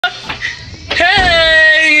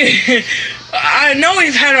I know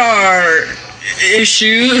we've had our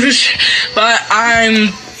issues, but I'm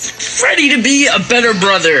ready to be a better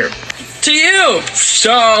brother to you.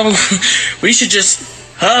 So we should just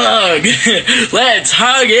hug. Let's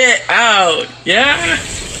hug it out, yeah?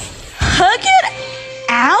 Hug it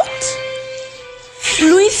out?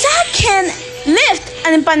 Luisa can lift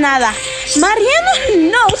an empanada. Mariano's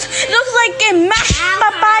nose looks like a mashed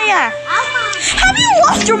papaya. Have you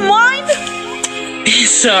lost your mind?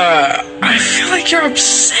 Isa, I feel like you're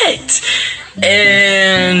upset.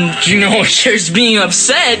 And you know what here's being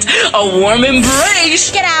upset? A warm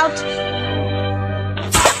embrace. Get out.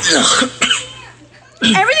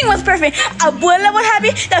 Everything was perfect. Abuela was happy.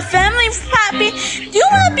 The family was happy. Do you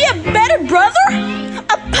want to be a better brother?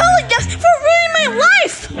 Apologize for ruining my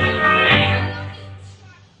life.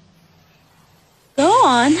 Go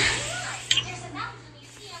on.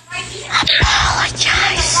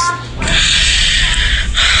 Apologize.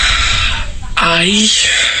 I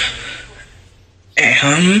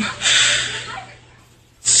am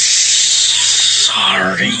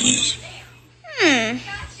sorry.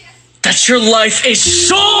 That your life is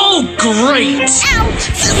so great. Out!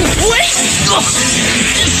 Wait!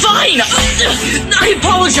 Fine! I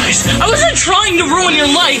apologize. I wasn't trying to ruin your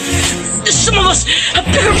life. Some of us have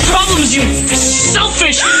bigger problems, you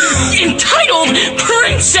selfish, entitled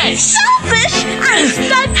princess! Selfish? I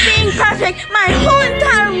stuck being perfect my whole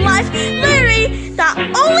entire life. Literally, the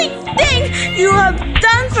only thing you have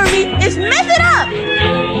done for me is mess it up.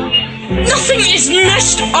 Nothing is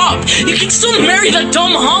messed up! You can still marry that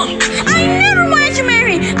dumb hunk! I never wanted to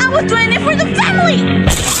marry. I was doing it for the family.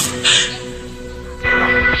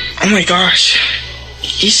 Oh my gosh.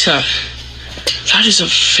 Isa, that is a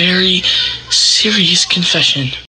very serious confession.